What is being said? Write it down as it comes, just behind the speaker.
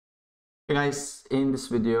Hey guys, in this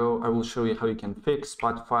video I will show you how you can fix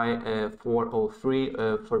Spotify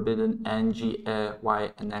 403 Forbidden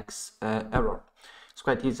NGINX error. It's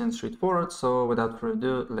quite easy and straightforward, so without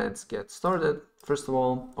further ado, let's get started. First of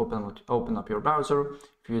all, open up your browser.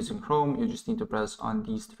 If you're using Chrome, you just need to press on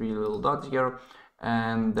these three little dots here,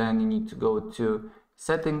 and then you need to go to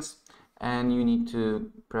Settings, and you need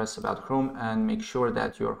to press About Chrome and make sure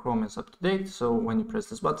that your Chrome is up to date. So when you press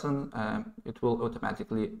this button, it will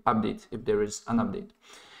automatically update if there is an update.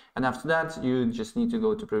 And after that, you just need to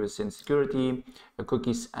go to Privacy and Security,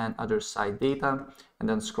 Cookies and Other Site Data, and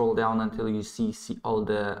then scroll down until you see all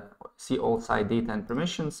site data and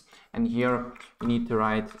permissions. And here you need to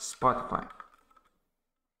write Spotify,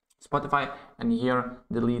 and here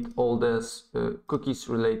delete all the cookies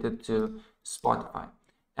related to Spotify.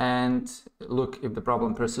 And look if the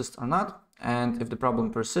problem persists or not. And if the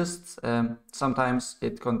problem persists, sometimes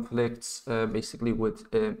it conflicts basically with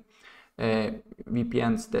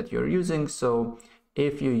VPNs that you're using. So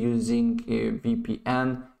if you're using a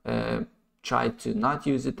VPN, try to not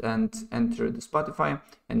use it and enter the Spotify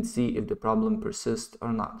and see if the problem persists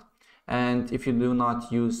or not. And if you do not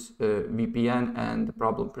use VPN and the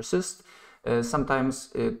problem persists, sometimes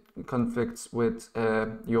it conflicts with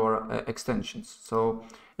your extensions, so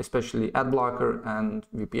especially ad blocker and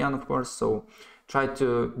VPN, of course. So try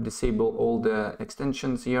to disable all the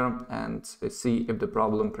extensions here and see if the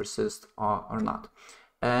problem persists or not.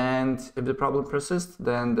 And if the problem persists,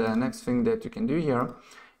 then the next thing that you can do here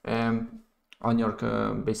on your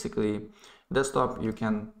basically desktop, you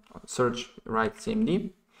can search, write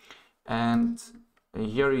cmd, and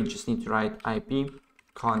here you just need to write ip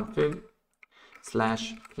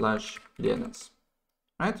config/flush DNS,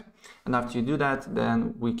 right? And after you do that,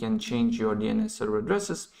 then we can change your DNS server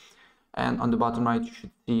addresses. And on the bottom right, you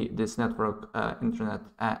should see this network internet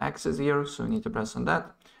access here. So you need to press on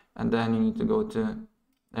that, and then you need to go to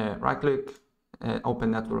right click, open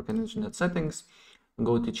network and internet settings,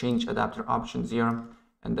 go to change adapter options here,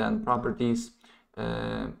 and then properties,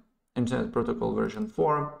 internet protocol version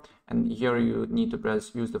 4, and here you need to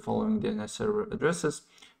press use the following DNS server addresses.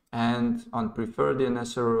 And on preferred DNS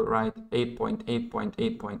server, write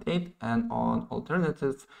 8.8.8.8, and on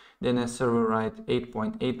alternative DNS server, write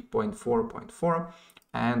 8.8.4.4,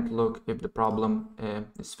 and look if the problem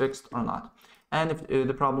is fixed or not. And if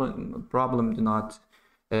the problem do not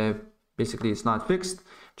basically is not fixed,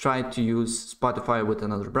 try to use Spotify with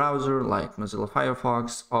another browser like Mozilla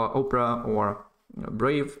Firefox or Opera or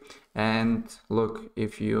Brave, and look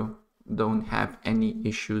if you don't have any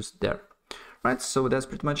issues there. Right, so that's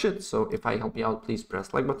pretty much it. So if I help you out, please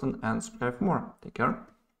press like button and subscribe for more. Take care.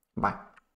 Bye.